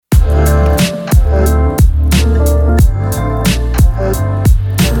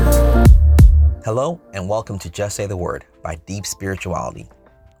Hello and welcome to Just Say the Word by Deep Spirituality.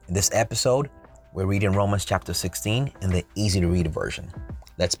 In this episode, we're reading Romans chapter 16 in the easy to read version.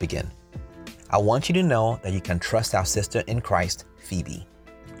 Let's begin. I want you to know that you can trust our sister in Christ, Phoebe.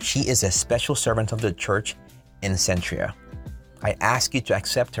 She is a special servant of the church in Cenchrea. I ask you to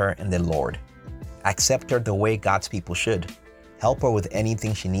accept her in the Lord. Accept her the way God's people should. Help her with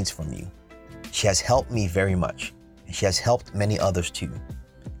anything she needs from you. She has helped me very much, and she has helped many others too.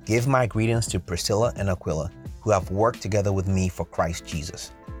 Give my greetings to Priscilla and Aquila, who have worked together with me for Christ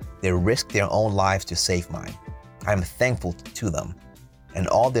Jesus. They risked their own lives to save mine. I am thankful to them, and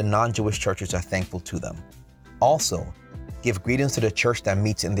all the non-Jewish churches are thankful to them. Also, give greetings to the church that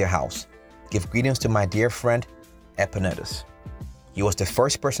meets in their house. Give greetings to my dear friend, Epaenetus. He was the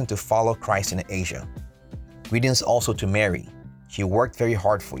first person to follow Christ in Asia. Greetings also to Mary. She worked very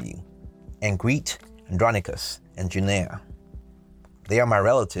hard for you. And greet Andronicus and Junia. They are my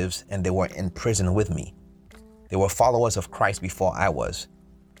relatives, and they were in prison with me. They were followers of Christ before I was,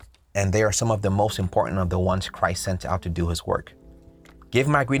 and they are some of the most important of the ones Christ sent out to do his work. Give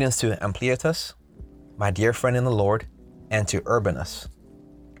my greetings to Ampliatus, my dear friend in the Lord, and to Urbanus.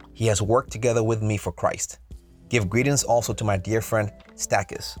 He has worked together with me for Christ. Give greetings also to my dear friend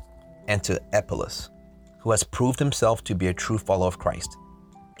Stachys, and to Apelles, who has proved himself to be a true follower of Christ.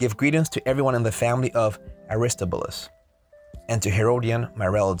 Give greetings to everyone in the family of Aristobulus, and to Herodion, my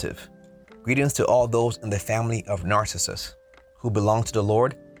relative. Greetings to all those in the family of Narcissus, who belong to the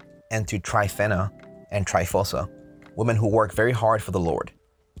Lord, and to Tryphena and Tryphosa, women who work very hard for the Lord.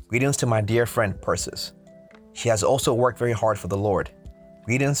 Greetings to my dear friend Persis. She has also worked very hard for the Lord.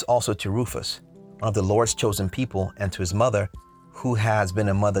 Greetings also to Rufus, one of the Lord's chosen people, and to his mother, who has been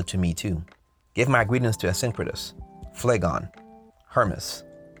a mother to me too. Give my greetings to Asyncritus, Phlegon, Hermas,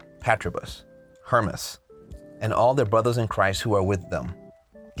 Patrobas, Hermas, and all their brothers in Christ who are with them.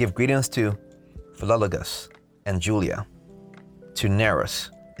 Give greetings to Philologus and Julia, to Nereus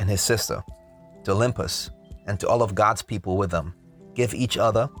and his sister, to Olympus, and to all of God's people with them. Give each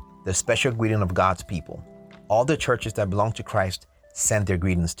other the special greeting of God's people. All the churches that belong to Christ send their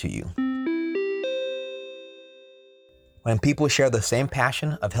greetings to you. When people share the same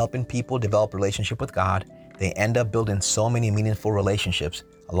passion of helping people develop a relationship with God, they end up building so many meaningful relationships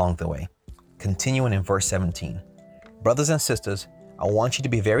along the way. Continuing in verse 17. Brothers and sisters, I want you to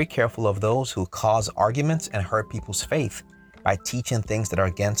be very careful of those who cause arguments and hurt people's faith by teaching things that are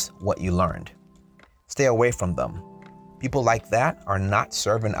against what you learned. Stay away from them. People like that are not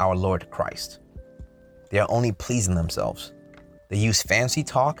serving our Lord Christ. They are only pleasing themselves. They use fancy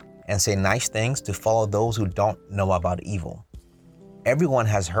talk and say nice things to follow those who don't know about evil. Everyone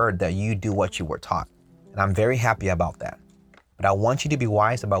has heard that you do what you were taught, and I'm very happy about that. But I want you to be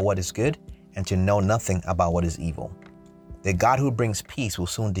wise about what is good and to know nothing about what is evil. The God who brings peace will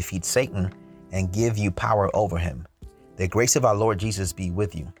soon defeat Satan and give you power over him. The grace of our Lord Jesus be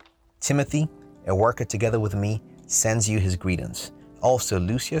with you. Timothy, a worker together with me, sends you his greetings. Also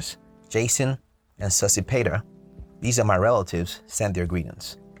Lucius, Jason, and Sosipater, these are my relatives, send their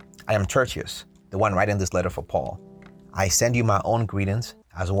greetings. I am Tertius, the one writing this letter for Paul. I send you my own greetings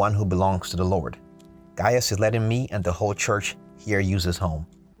as one who belongs to the Lord. Gaius is letting me and the whole church here use his home.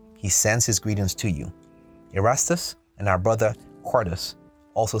 He sends his greetings to you. Erastus and our brother Quartus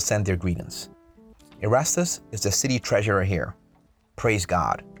also send their greetings. Erastus is the city treasurer here. Praise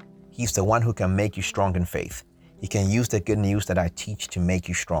God. He's the one who can make you strong in faith. He can use the good news that I teach to make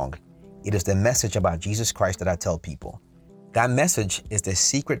you strong. It is the message about Jesus Christ that I tell people. That message is the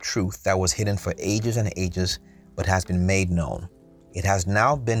secret truth that was hidden for ages and ages, but has been made known. It has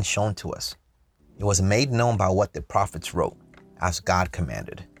now been shown to us. It was made known by what the prophets wrote, as God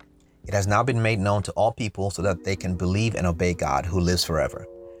commanded. It has now been made known to all people so that they can believe and obey God who lives forever.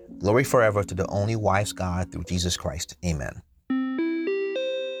 Glory forever to the only wise God through Jesus Christ. Amen.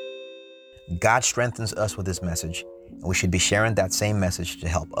 God strengthens us with this message, and we should be sharing that same message to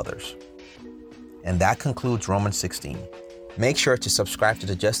help others. And that concludes Romans 16. Make sure to subscribe to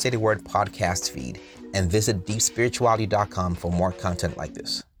the Just Say the Word podcast feed and visit deepspirituality.com for more content like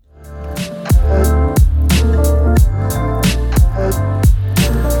this.